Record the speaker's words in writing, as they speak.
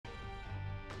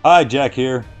Hi, Jack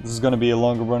here. This is going to be a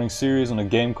longer running series on a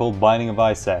game called Binding of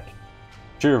Isaac.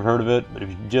 I'm sure you've heard of it, but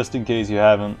just in case you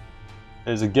haven't,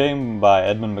 there's a game by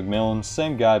Edmund Macmillan,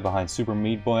 same guy behind Super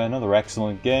Meat Boy, another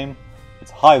excellent game.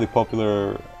 It's highly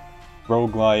popular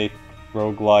roguelike.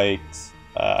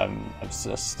 I'm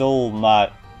still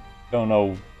don't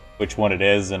know which one it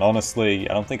is, and honestly,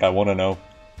 I don't think I want to know.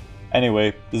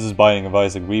 Anyway, this is Binding of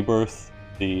Isaac Rebirth,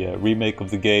 the remake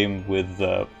of the game with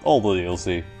all the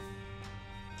DLC.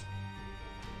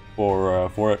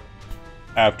 For it.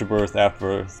 Afterbirth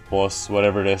Plus,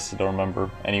 whatever it is, I don't remember.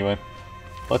 Anyway,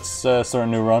 let's start a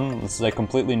new run. This is a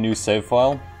completely new save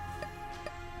file.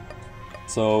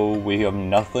 So we have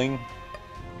nothing.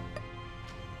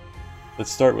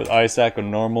 Let's start with Isac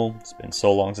on normal. It's been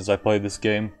so long since I played this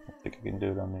game. I think I can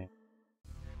do it on the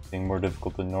thing more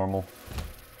difficult than normal.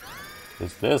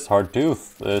 Is this hard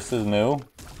tooth? This is new.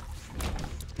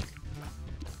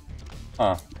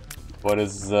 Huh. What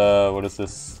is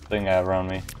this thing I have around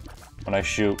me when I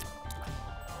shoot?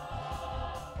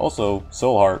 Also,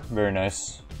 soul heart, very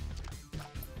nice.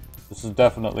 This is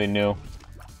definitely new.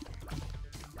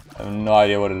 I have no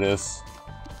idea what it is.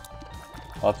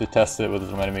 I'll have to test it with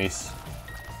some enemies.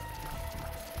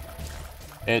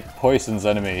 It poisons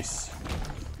enemies.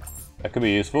 That could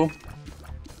be useful.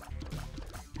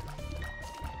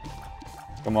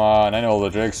 Come on, I know all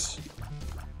the tricks.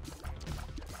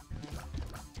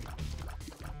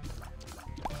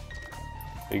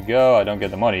 There you go, I don't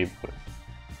get the money, but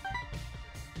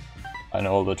I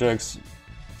know all the tricks.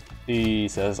 He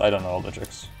says I don't know all the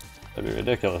tricks. That'd be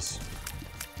ridiculous.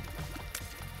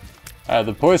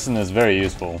 The poison is very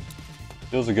useful.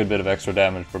 Deals a good bit of extra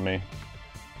damage for me.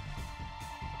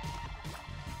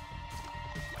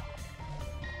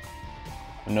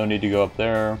 No need to go up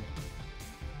there.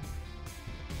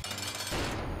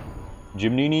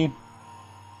 Gymnini.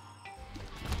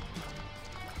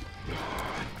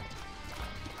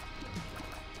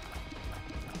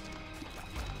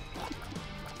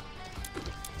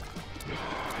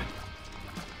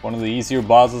 One of the easier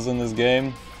bosses in this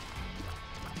game.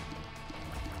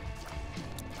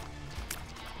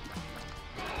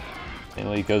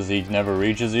 Mainly because he never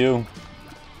reaches you.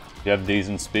 You have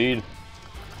decent speed.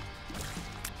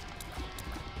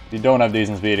 If you don't have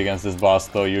decent speed against this boss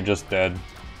though, you're just dead.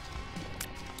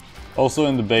 Also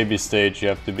in the baby stage you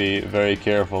have to be very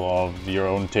careful of your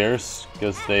own tears,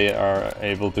 because they are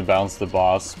able to bounce the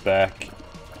boss back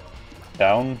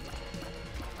down.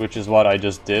 Which is what I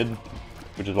just did.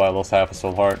 Which is why I lost half a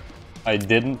soul heart. I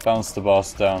didn't bounce the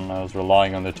boss down, I was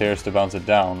relying on the tears to bounce it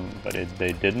down, but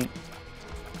they didn't.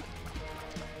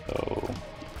 So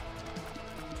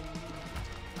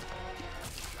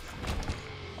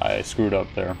I screwed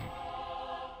up there.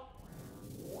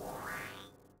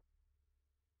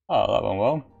 Oh, that went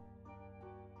well.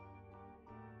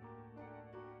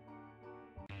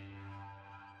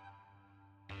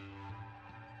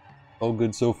 All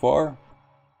good so far.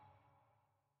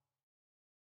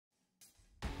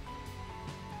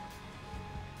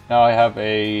 Now I have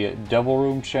a devil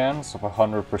room chance of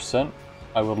 100%.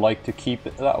 I would like to keep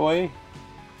it that way.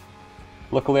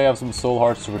 Luckily I have some soul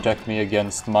hearts to protect me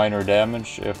against minor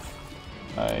damage if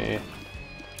I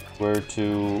were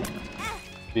to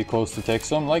be close to take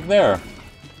some, like there.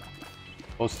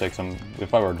 Close to take some,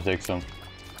 if I were to take some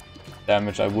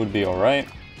damage I would be alright,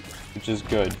 which is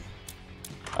good.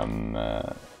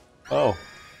 Oh.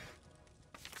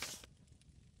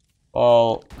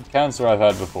 Well, cancer I've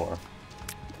had before.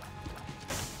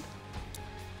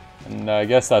 And I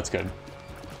guess that's good.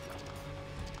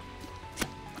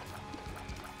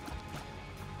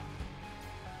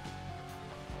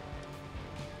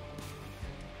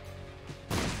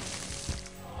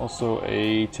 Also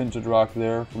a tinted rock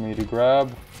there for me to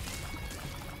grab.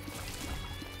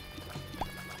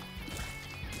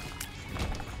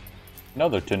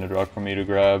 Another tinted rock for me to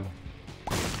grab.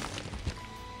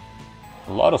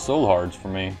 A lot of soul hearts for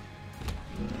me.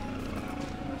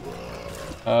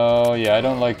 Oh yeah, I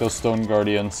don't like those stone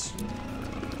guardians.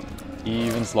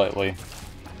 Even slightly.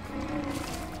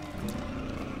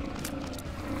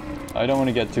 I don't want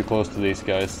to get too close to these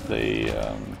guys. They,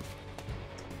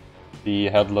 the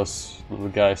headless little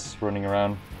guys running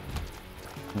around.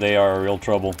 They are real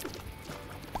trouble.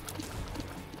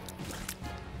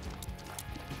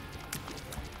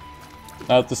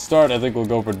 Now at the start I think we'll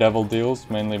go for devil deals,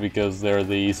 mainly because they're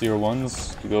the easier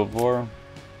ones to go for.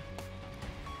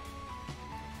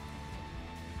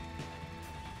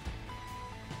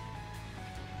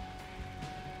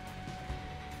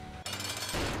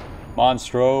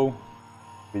 Monstro,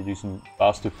 pretty decent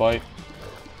boss to fight.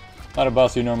 Not a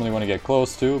boss you normally want to get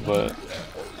close to, but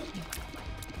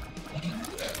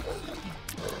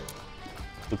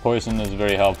The poison is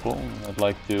very helpful. I'd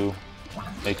like to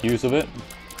make use of it.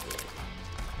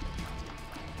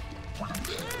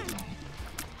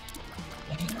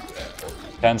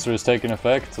 Cancer is taking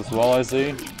effect as well, I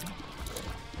see.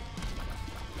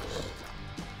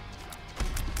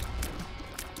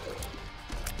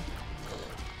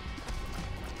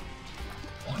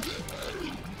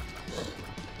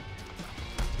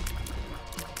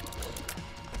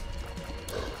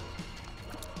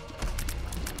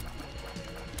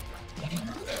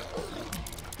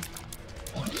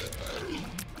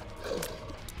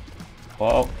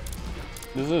 Well,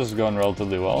 this is going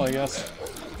relatively well, I guess.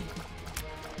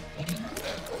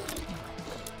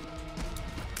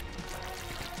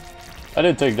 I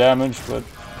did take damage, but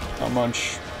not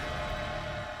much.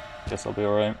 Guess I'll be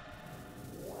alright.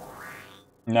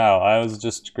 Now, I was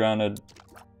just granted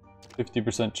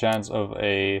 50% chance of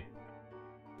a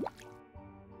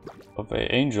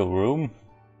angel room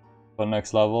for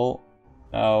next level.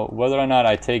 Now, whether or not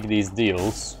I take these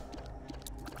deals,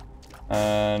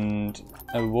 and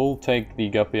I will take the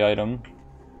guppy item.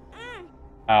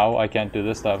 Ow, I can't do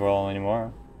this that well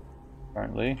anymore,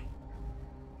 apparently.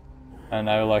 And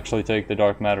I will actually take the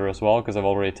dark matter as well, because I've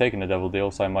already taken the devil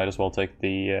deal, so I might as well take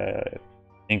the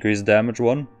increased damage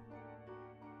one.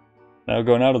 Now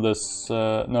going out of this,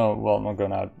 no, well, not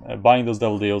going out. Buying those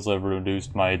devil deals, I've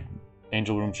reduced my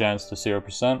angel room chance to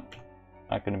 0%.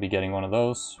 Not going to be getting one of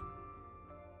those.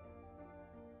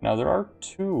 Now there are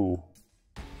 2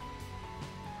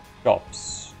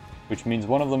 shops, which means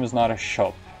one of them is not a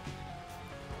shop.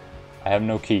 I have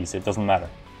no keys, it doesn't matter.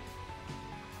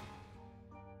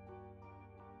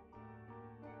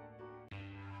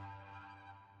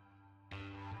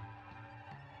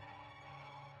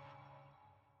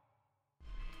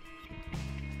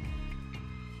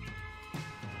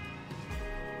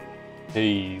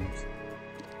 Caves.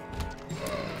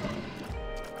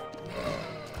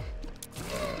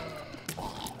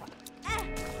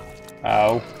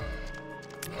 Ow.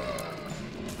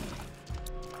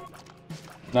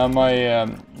 Now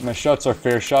my shots are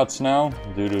fair shots now,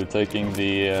 due to taking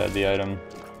the item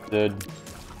did,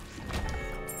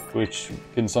 which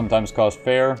can sometimes cause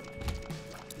fair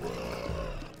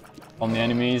on the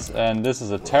enemies, and this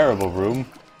is a terrible room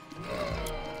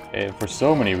for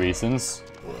so many reasons.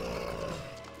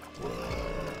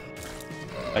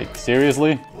 Like,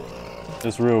 seriously?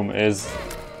 This room is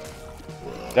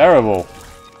terrible.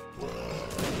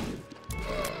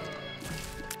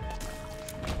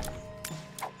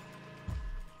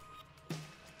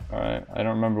 Alright, I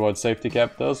don't remember what safety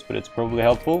cap does, but it's probably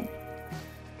helpful.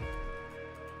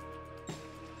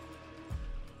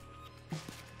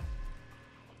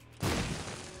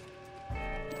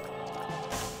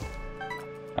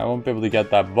 I won't be able to get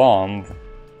that bomb,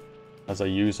 as I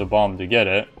use a bomb to get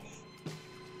it.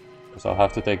 So I'll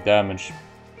have to take damage.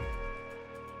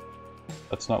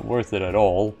 That's not worth it at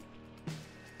all.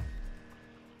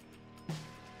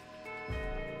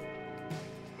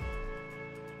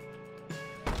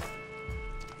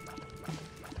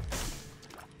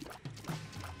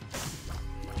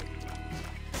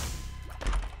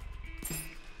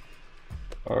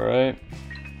 Alright,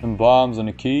 some bombs and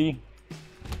a key.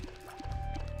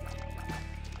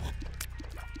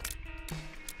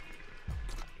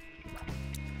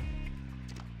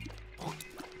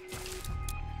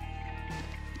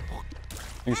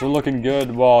 Things are looking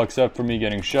good, well, except for me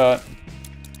getting shot.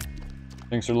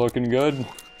 Things are looking good.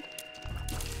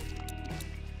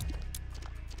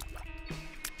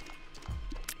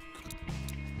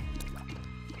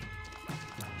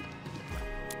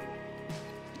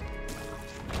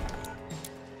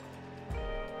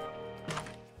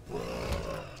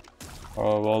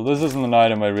 Oh, well, this isn't an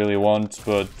item I really want,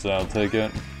 but I'll take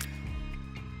it.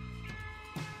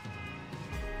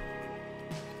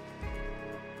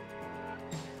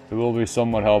 It will be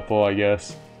somewhat helpful, I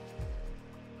guess.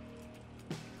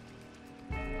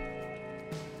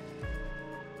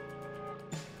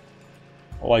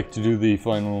 I like to do the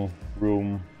final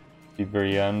room at the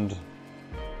very end.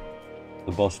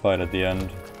 The boss fight at the end.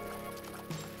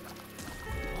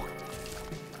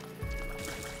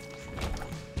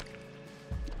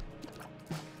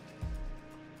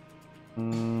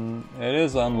 It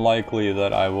is unlikely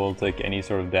that I will take any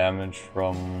sort of damage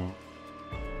from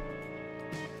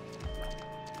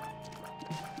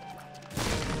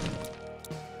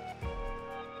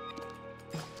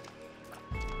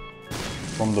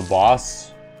the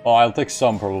boss. Well, I'll take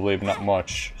some probably, but not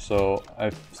much. So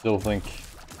I still think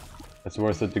it's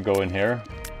worth it to go in here.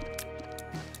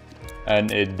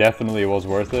 And it definitely was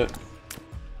worth it.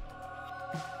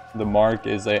 The mark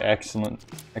is a excellent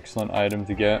item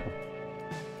to get.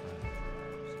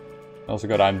 Also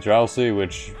got I'm Drowsy,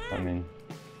 which, I mean,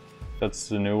 that's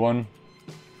the new one.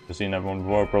 I've seen that one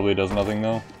before, probably does nothing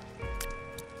though.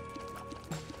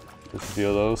 Just a few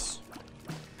of those.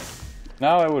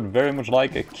 Now I would very much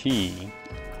like a key,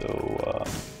 so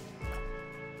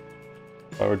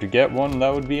if I were to get one,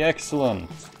 that would be excellent.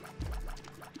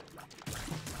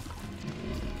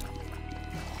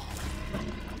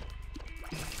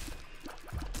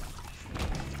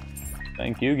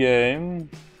 Thank you, game.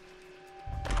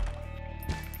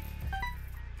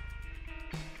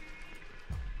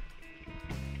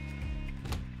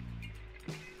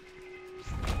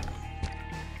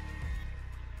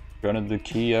 Granted the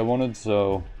key I wanted,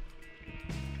 so...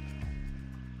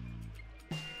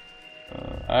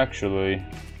 actually...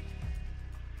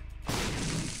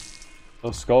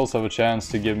 those skulls have a chance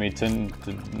to give me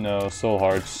soul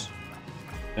hearts.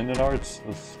 Tinted hearts?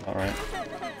 That's not right.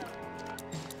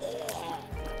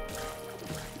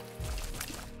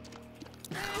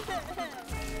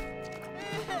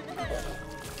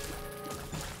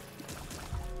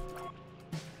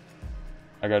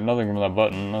 I got nothing from that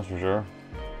button, that's for sure.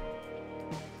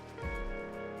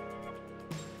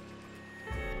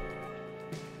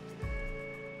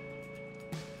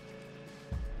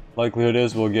 Likelihood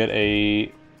is we'll get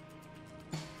a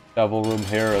devil room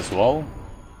here as well.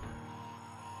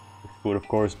 Which would of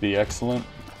course be excellent.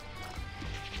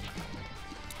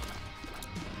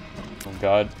 Oh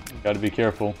god, gotta be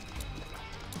careful.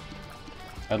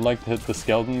 I'd like to hit the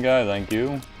skeleton guy, thank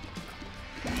you.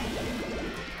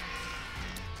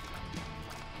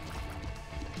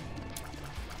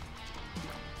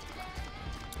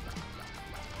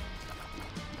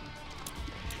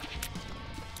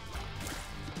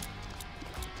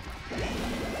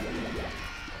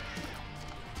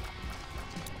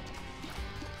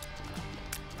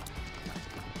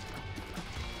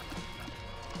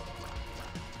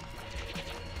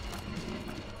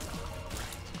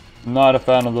 Not a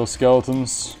fan of those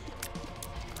skeletons.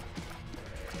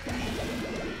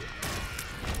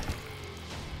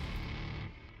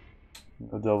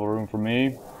 No devil room for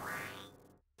me.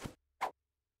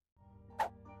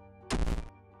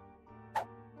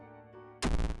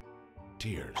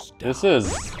 Tears. This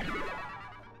is...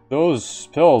 those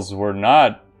pills were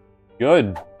not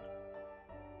good.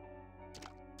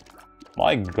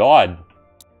 My god.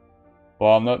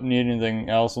 Well, I'm not needing anything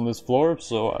else on this floor,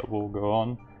 so I will go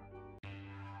on.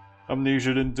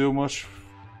 Amnesia didn't do much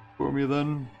for me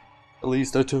then. At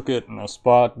least I took it in a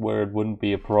spot where it wouldn't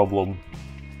be a problem.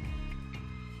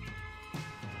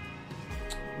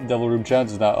 Devil room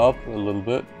chance is now up a little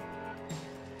bit.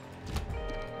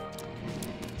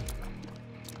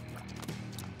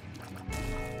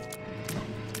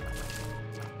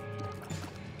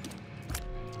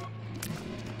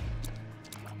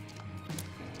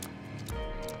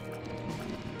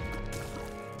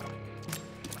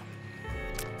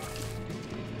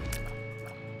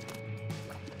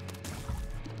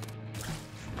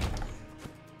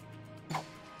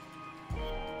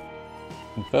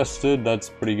 Infested, that's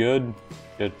pretty good.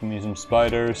 Get me some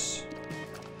spiders.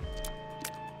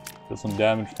 Did some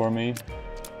damage for me.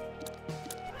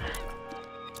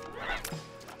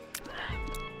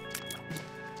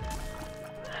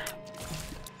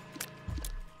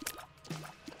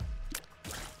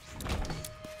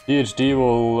 PhD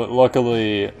will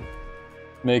luckily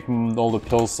make all the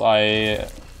pills I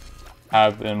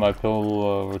have in my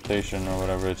pill rotation or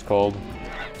whatever it's called.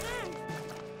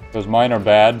 Because mine are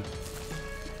bad.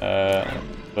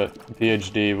 But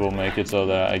PhD will make it so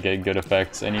that I get good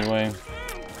effects anyway.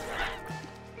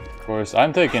 Of course,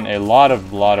 I'm taking a lot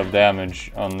of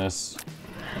damage on this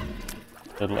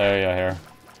little area here.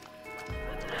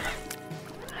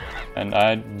 And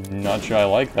I'm not sure I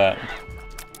like that.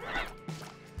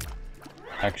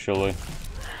 Actually.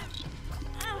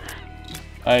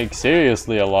 Like,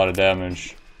 seriously a lot of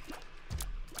damage.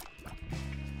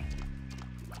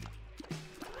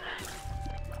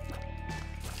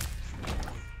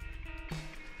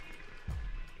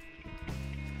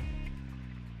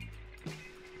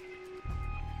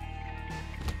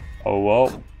 Oh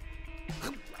well.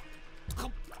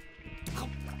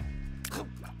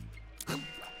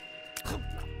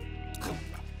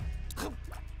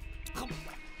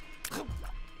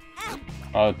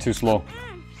 Too slow.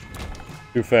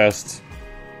 Too fast.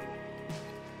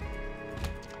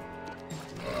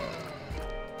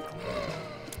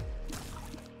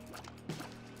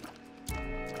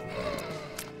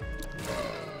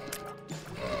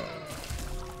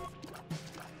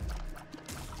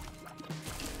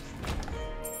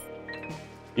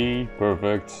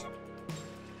 Perfect.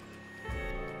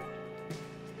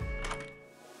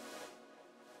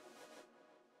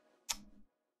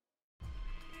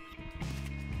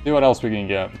 See what else we can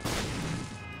get.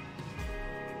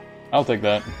 I'll take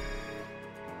that.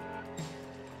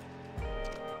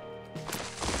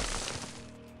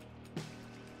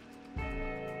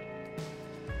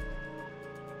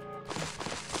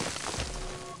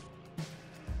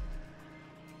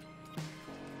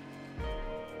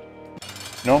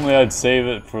 Normally I'd save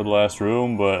it for the last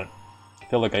room, but I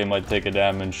feel like I might take a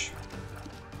damage.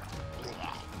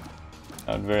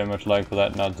 I'd very much like for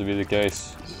that not to be the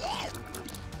case.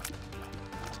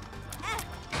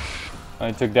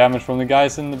 I took damage from the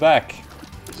guys in the back.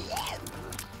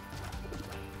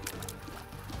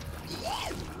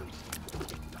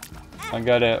 I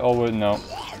got it. Oh wait, no.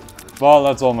 Well,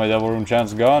 that's all my devil room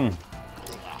chance gone.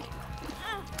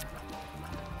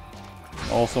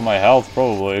 Also my health,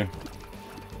 probably.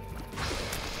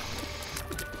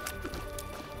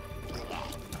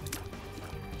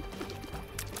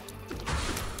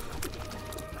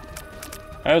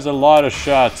 There's a lot of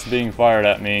shots being fired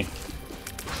at me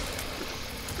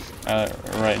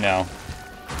right now.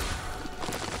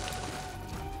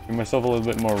 Give myself a little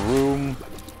bit more room.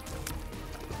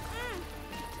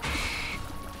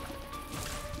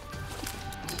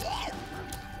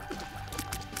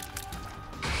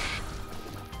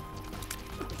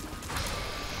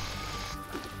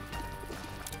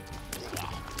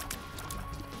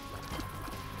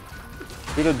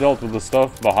 Should have dealt with the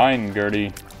stuff behind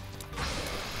Gertie.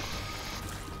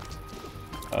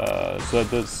 So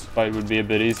that this fight would be a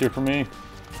bit easier for me.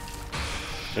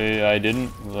 But I didn't,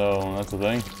 so that's the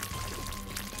thing.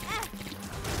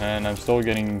 And I'm still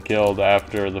getting killed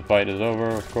after the fight is over,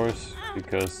 of course,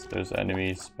 because there's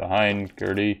enemies behind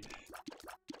Gertie.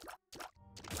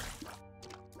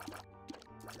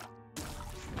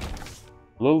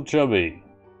 Little Chubby.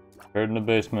 Heard in the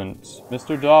basement.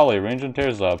 Mr. Dolly, range and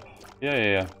tears up.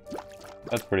 Yeah.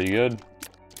 That's pretty good.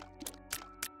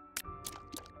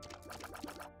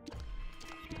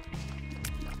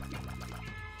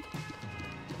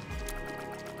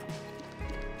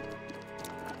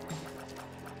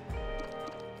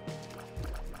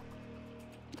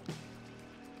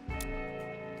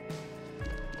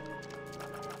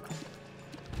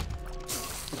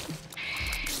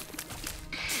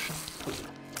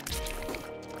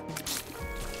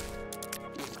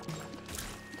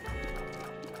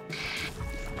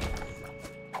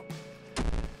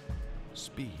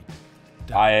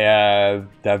 I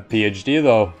have PhD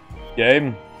though,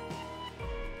 game.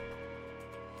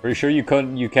 Pretty sure you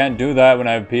can't do that when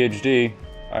I have PhD.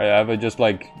 Have I just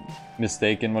like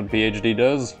mistaken what PhD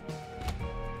does?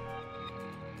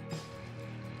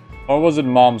 Or was it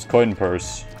Mom's coin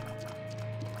purse?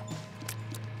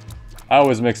 I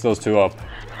always mix those two up.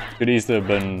 Could easily have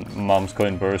been Mom's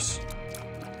coin purse.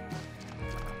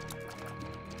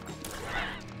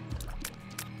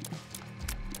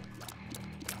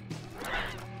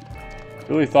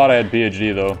 Really thought I had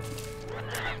PhD though.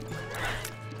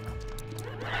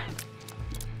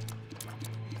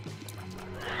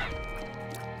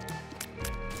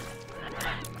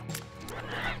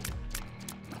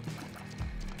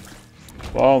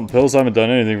 Well, pills haven't done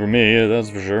anything for me, that's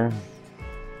for sure.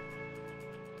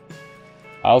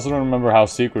 I also don't remember how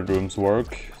secret rooms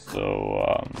work,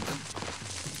 so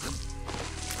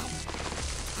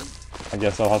I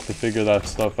guess I'll have to figure that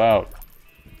stuff out.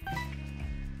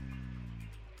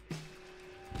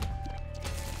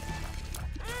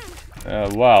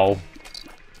 Well,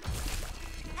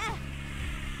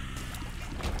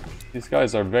 these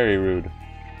guys are very rude.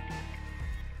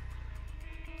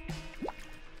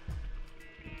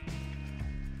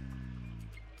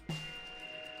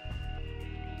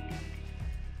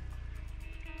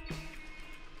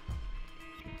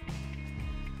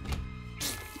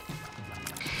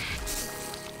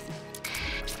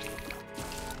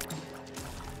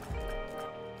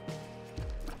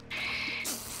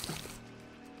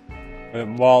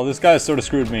 Well, this guy sort of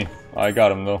screwed me. I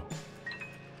got him though.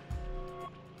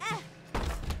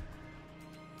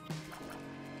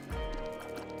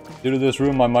 Due to this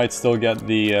room, I might still get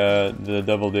the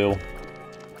devil deal.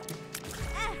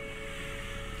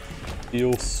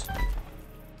 Deals.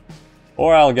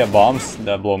 Or I'll get bombs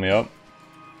that blow me up.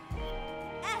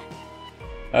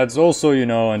 That's also, you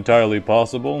know, entirely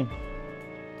possible.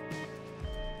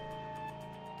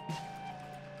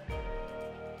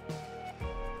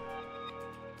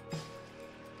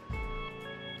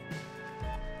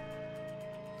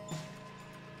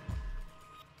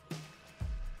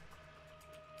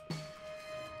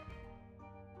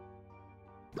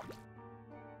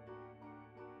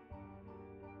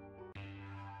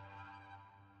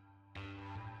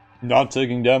 Not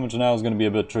taking damage now is going to be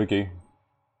a bit tricky.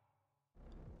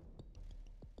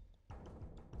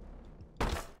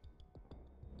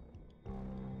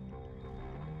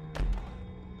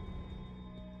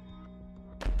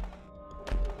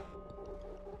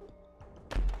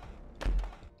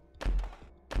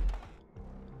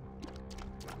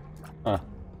 Huh.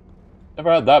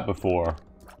 Never had that before.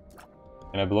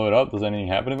 Can I blow it up? Does anything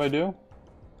happen if I do?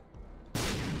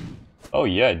 Oh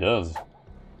yeah, it does.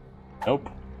 Nope.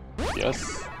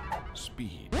 Yes.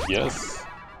 Speed. Yes.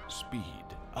 Speed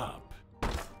up.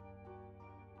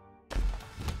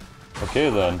 Okay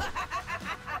then.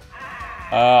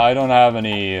 I don't have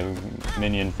any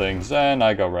minion things, and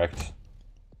I got wrecked.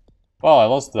 Well, I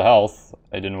lost the health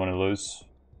I didn't want to lose.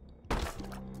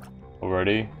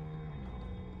 Already.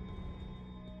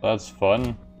 That's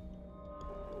fun.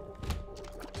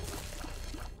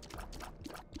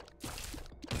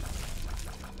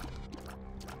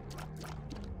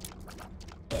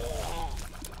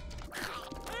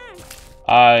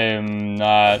 I'm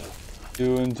not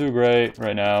doing too great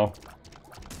right now.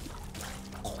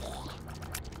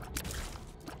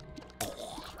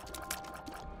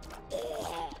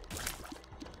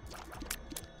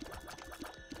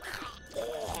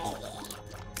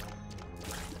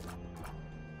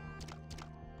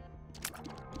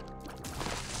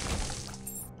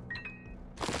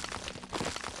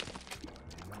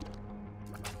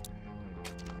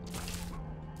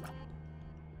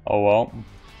 Oh well.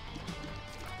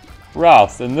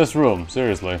 Ralph, in this room,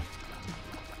 seriously.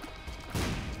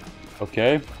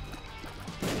 Okay.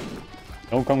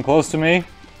 Don't come close to me.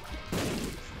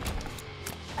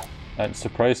 That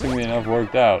surprisingly enough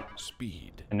worked out.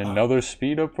 Speed. And another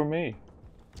speed up for me.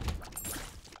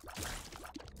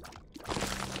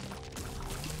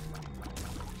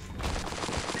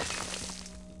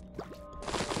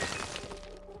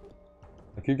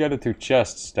 I could get it through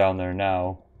chests down there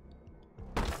now.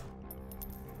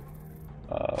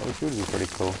 Which would be pretty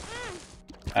cool.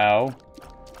 Ow.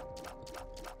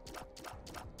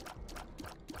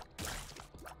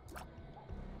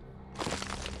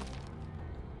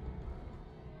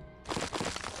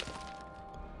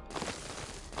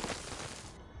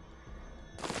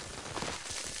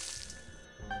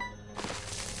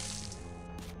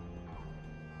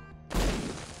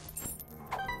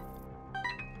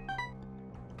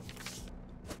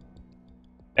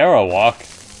 Arrow walk?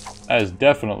 That is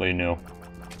definitely new.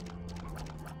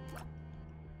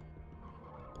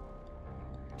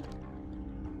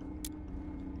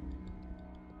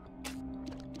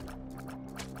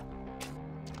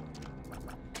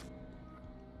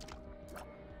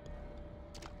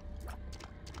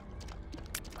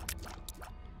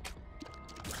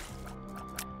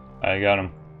 I got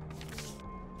him.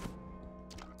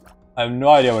 I have no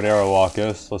idea what arrow walk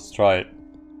is. Let's try it.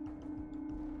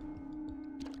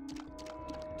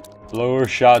 Lower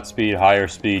shot speed, higher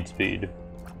speed.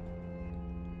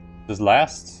 Does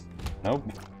last? Nope.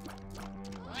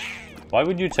 Why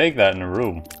would you take that in a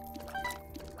room?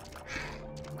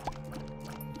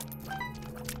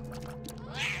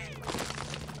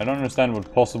 I don't understand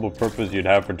what possible purpose you'd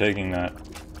have for taking that.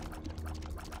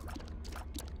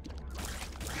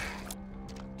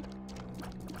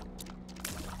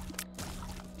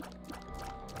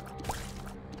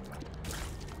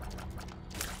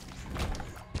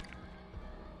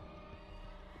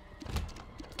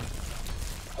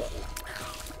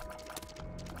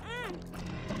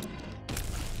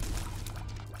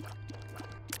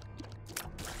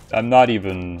 I'm not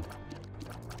even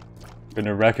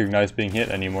gonna recognize being hit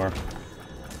anymore.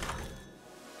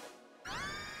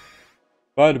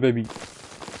 Bye, baby.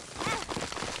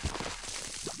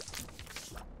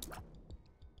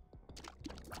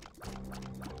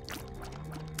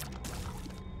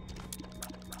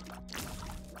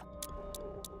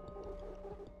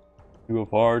 Two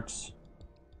of hearts.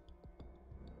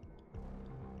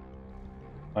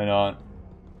 Why not?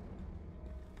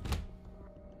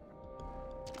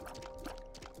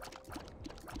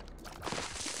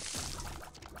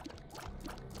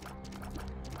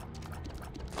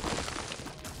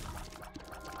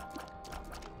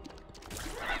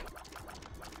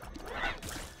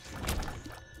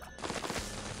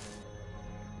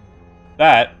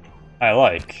 That I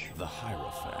like. The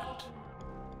Hierophant.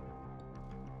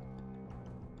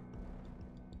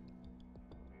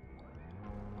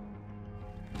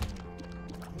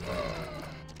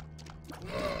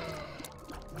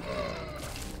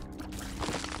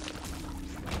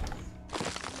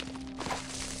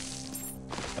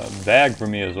 A bag for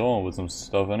me as well with some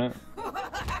stuff in it.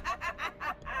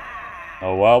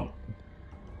 Oh well.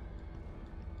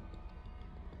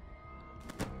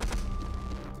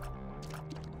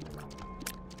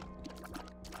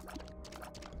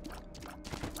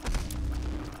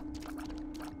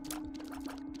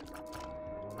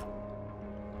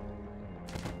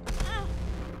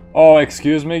 Oh,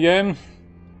 excuse me, game?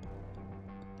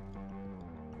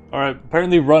 Alright,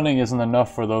 apparently running isn't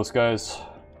enough for those guys.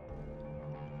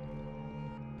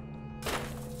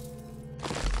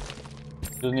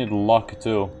 Just need luck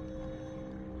too.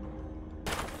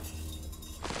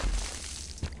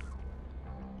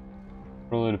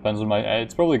 Really depends on my.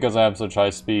 It's probably because I have such high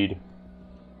speed.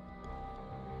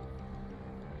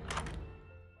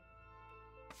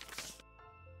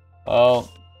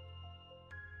 Well,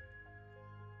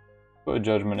 put a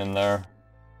judgment in there.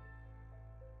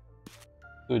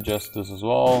 Do a justice as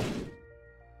well.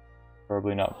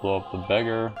 Probably not blow up the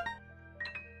beggar.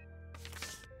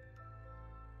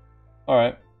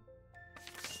 Alright.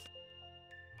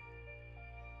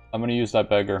 I'm gonna use that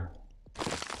beggar.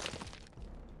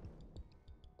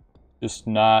 Just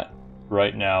not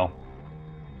right now.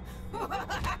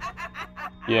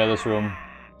 Yeah, this room.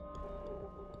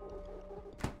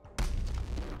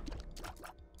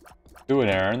 Two in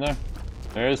air, aren't there?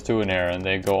 There's two in air, and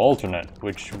they go alternate,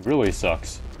 which really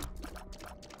sucks.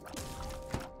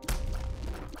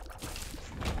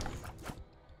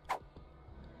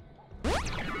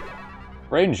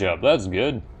 Range up, that's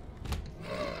good.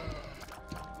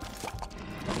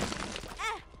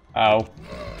 Ow.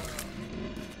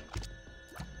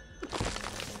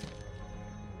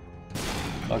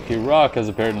 Lucky Rock has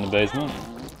appeared in the basement.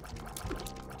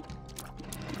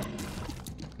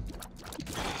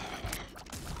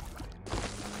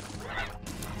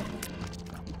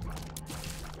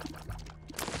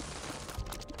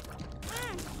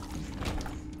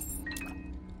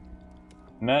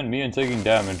 Man, me and taking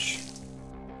damage.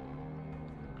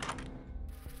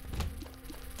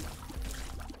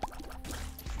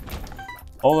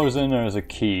 All there's in there is a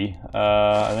key.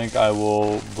 I think I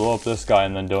will blow up this guy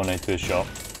and then donate to his shop.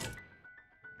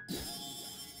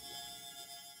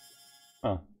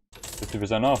 Huh.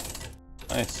 50% off.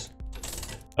 Nice.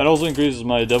 That also increases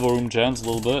my devil room chance a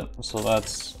little bit, so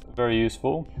that's very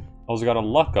useful. Also got a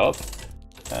luck up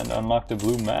and unlocked a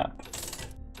blue map.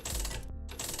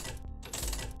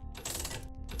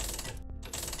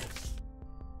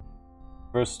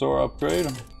 First store upgrade.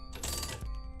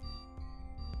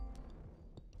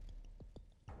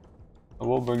 I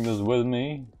will bring this with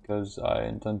me, because I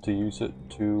intend to use it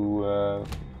to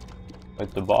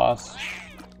fight the boss.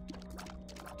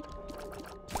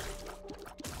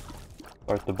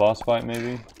 Start the boss fight,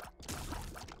 maybe.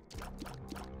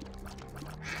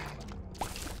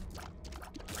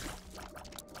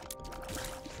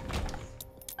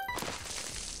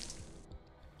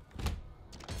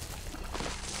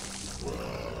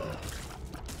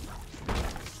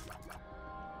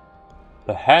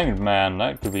 The Hanged Man,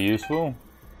 that could be useful.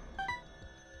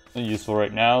 Not useful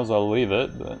right now, so I'll leave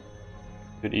it, but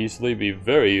could easily be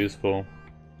very useful.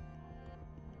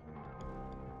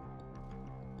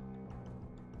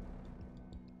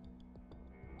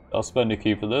 I'll spend a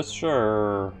key for this,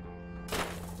 sure.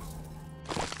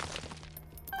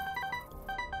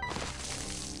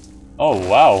 Oh,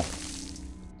 wow.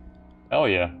 Hell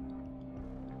yeah.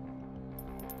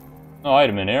 No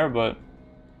item in here, but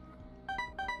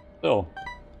still.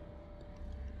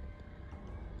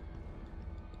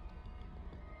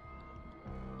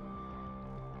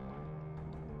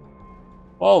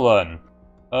 Well then,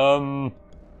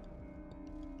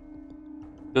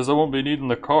 guess I won't be needing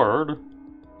the card.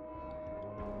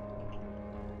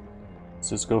 Let's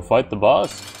just go fight the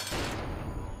boss.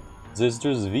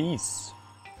 Sisters V's.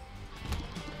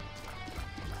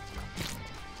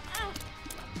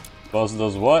 Boss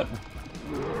does what?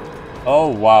 Oh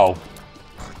wow.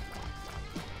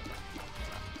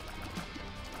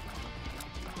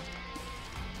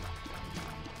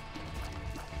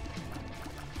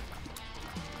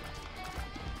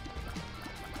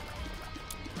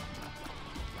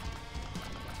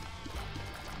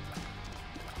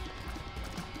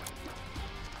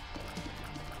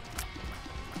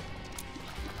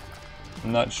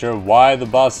 I'm not sure why the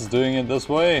boss is doing it this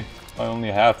way. Only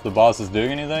half the boss is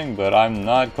doing anything, but I'm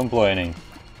not complaining.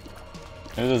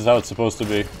 Maybe this is how it's supposed to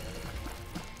be.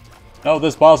 No,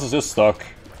 this boss is just stuck.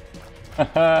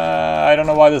 I don't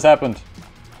know why this happened,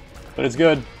 but it's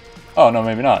good. Oh, no,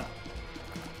 maybe not.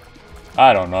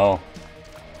 I don't know.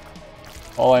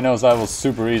 All I know is that was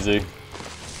super easy.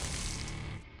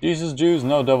 Jesus Jews,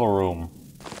 no devil room.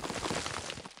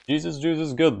 Jesus Jews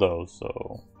is good though,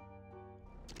 so...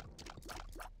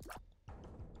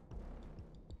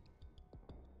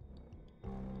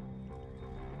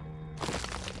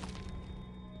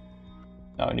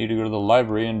 Now I need to go to the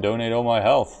library and donate all my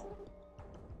health.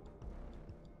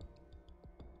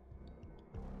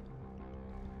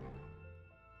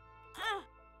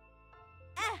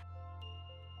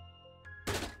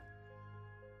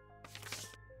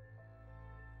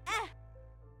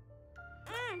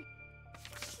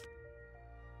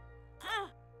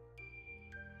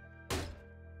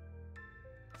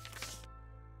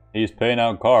 He's paying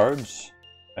out cards.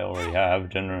 I already have,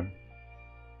 generally.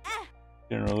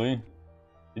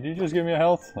 Did you just give me a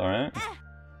health? Alright.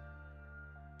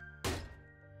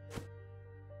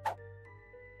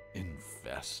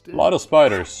 Infested. A lot of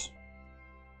spiders.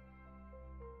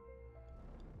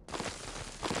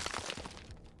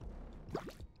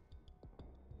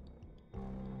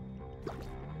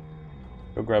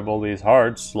 Go grab all these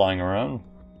hearts lying around.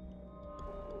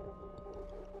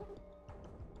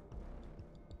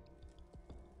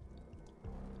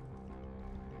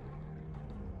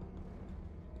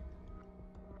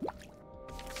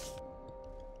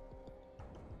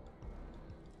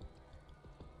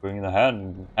 Bring the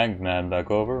hanged man back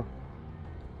over.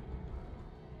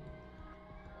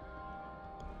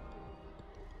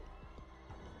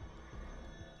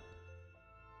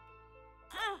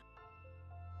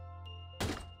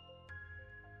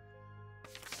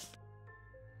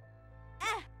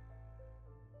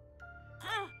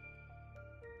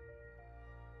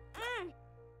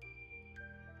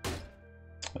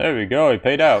 There we go, he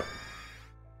paid out.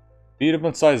 Beat up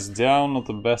and size down, not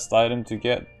the best item to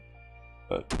get.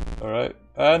 But, alright.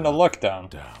 And a luck down.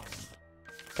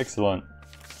 Excellent.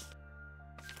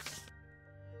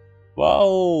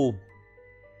 Well...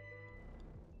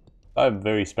 I'm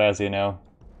very spazzy now.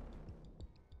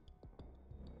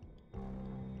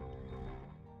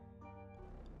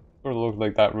 Sort of looked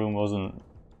like that room wasn't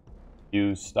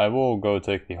used. I will go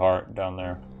take the heart down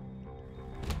there.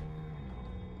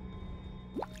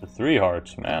 The 3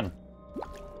 hearts, man.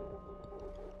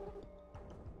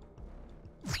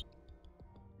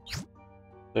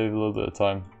 Save a little bit of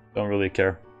time. Don't really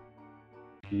care.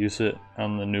 Use it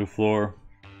on the new floor.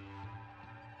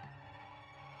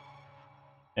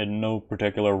 In no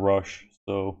particular rush,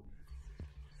 so...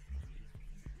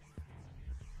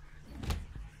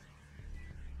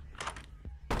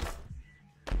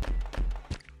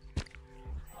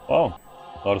 Oh,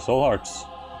 a lot of soul hearts.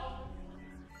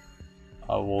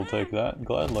 I will take that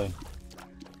gladly.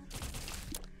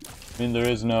 I mean, there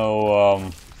is no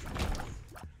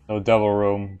devil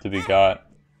room to be got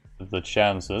with the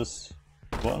chances.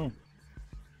 One.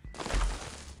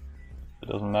 It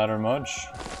doesn't matter much.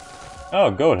 Oh,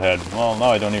 goat head. Well,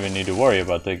 now I don't even need to worry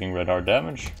about taking red heart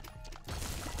damage.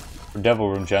 For devil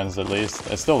room chances at least.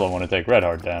 I still don't want to take red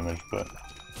heart damage, but...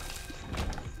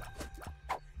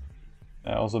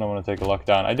 I also don't want to take a luck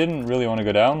down. I didn't really want to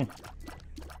go down.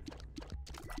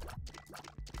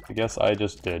 I guess I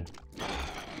just did.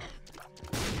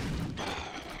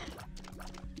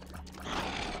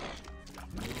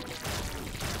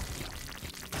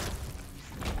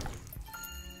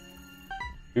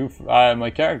 My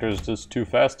character is just too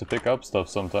fast to pick up stuff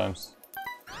sometimes.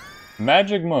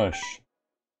 Magic mush.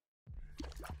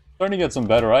 Starting to get some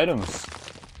better items.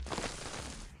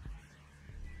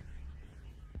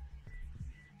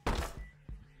 In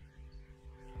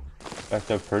fact,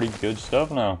 I have pretty good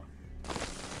stuff now.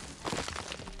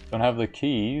 Don't have the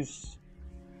keys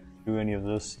to do any of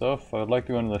this stuff. I would like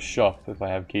to go into the shop if I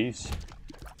have keys.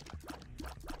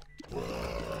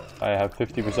 I have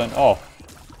 50% off.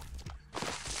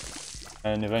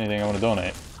 And if anything, I want to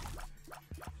donate.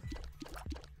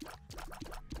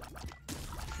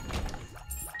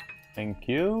 Thank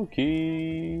you.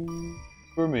 Key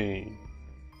for me.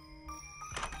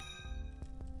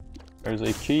 There's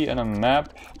a key and a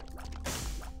map.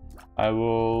 I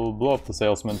will blow up the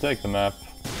salesman, take the map.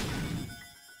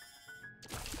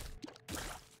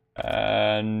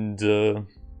 And...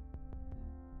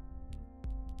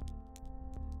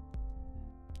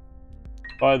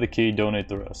 buy the key, donate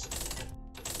the rest.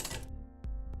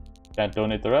 Can't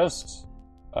donate the rest?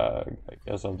 I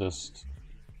guess I'll just...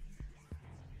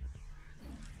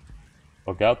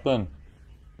 look out then.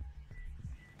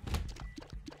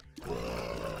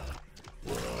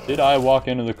 Did I walk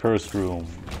into the cursed room?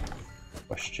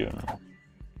 Question.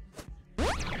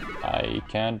 I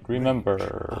can't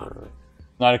remember.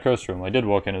 Not a cursed room. I did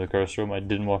walk into the cursed room. I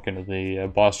didn't walk into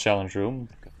the boss challenge room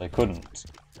because I couldn't.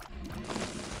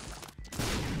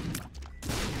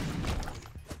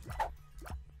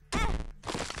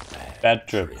 Bad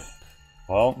trip.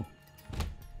 Well,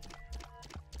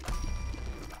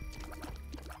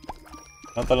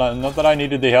 not that I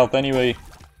needed the health anyway.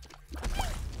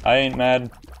 I ain't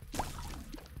mad.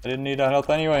 I didn't need that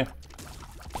health anyway.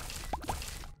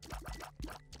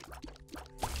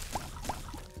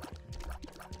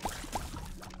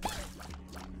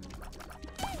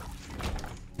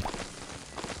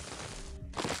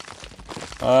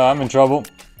 I'm in trouble.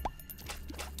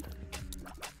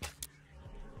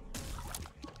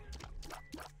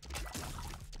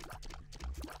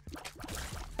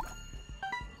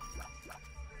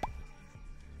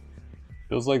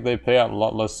 Feels like they pay out a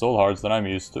lot less soul hearts than I'm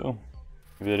used to.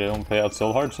 Maybe they don't pay out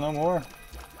soul hearts no more?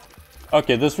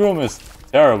 Okay, this room is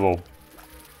terrible.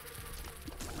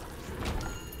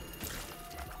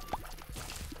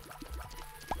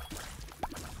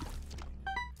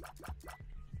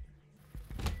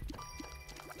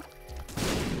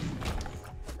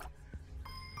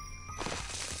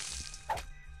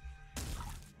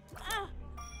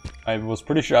 I was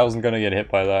pretty sure I wasn't gonna get hit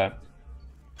by that.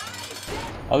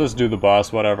 I'll just do the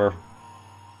boss, whatever.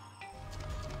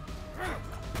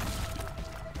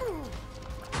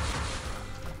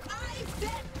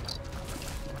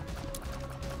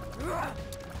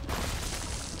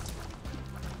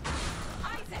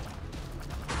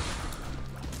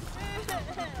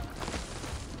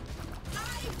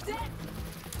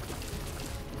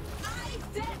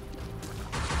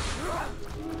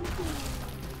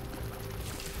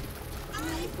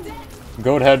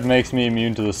 Goat head makes me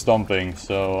immune to the stomping,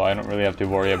 so I don't really have to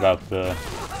worry about the...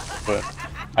 But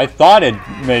I thought it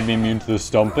made me immune to the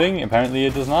stomping, apparently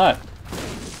it does not.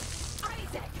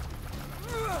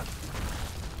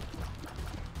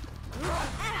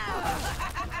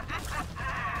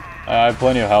 I have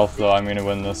plenty of health though, I'm gonna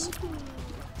win this.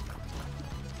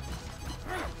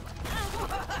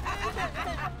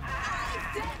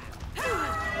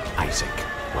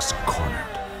 Isac was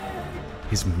cornered.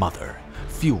 His mother,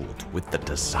 fueled with the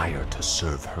desire to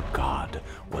serve her god,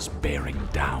 was bearing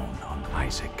down on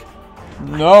Isac.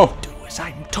 No! I do as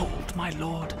I'm told, my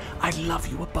lord. I love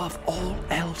you above all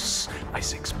else,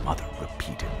 Isac's mother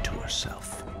repeated to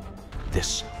herself.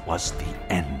 This was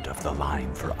the end of the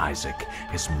line for Isac.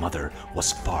 His mother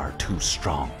was far too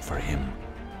strong for him.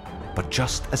 But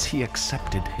just as he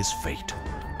accepted his fate,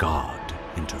 God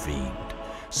intervened,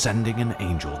 sending an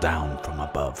angel down from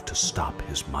above to stop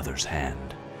his mother's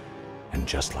hand. And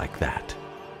just like that,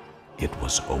 it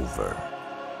was over.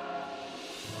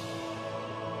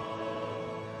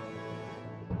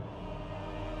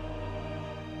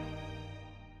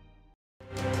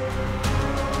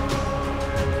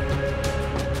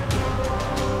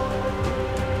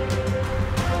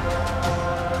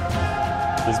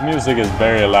 This music is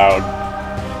very loud.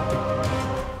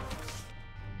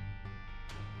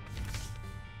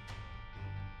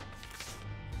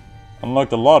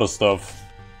 Unlocked a lot of stuff,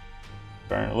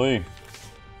 apparently.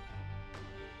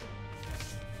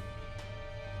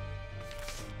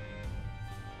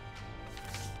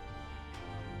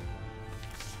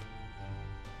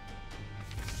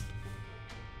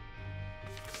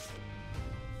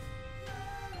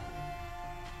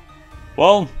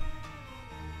 Well,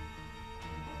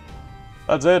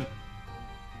 that's it.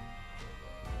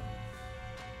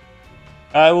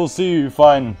 I will see you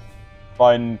fine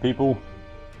people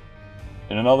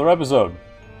in another episode.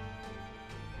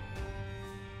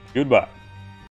 Goodbye.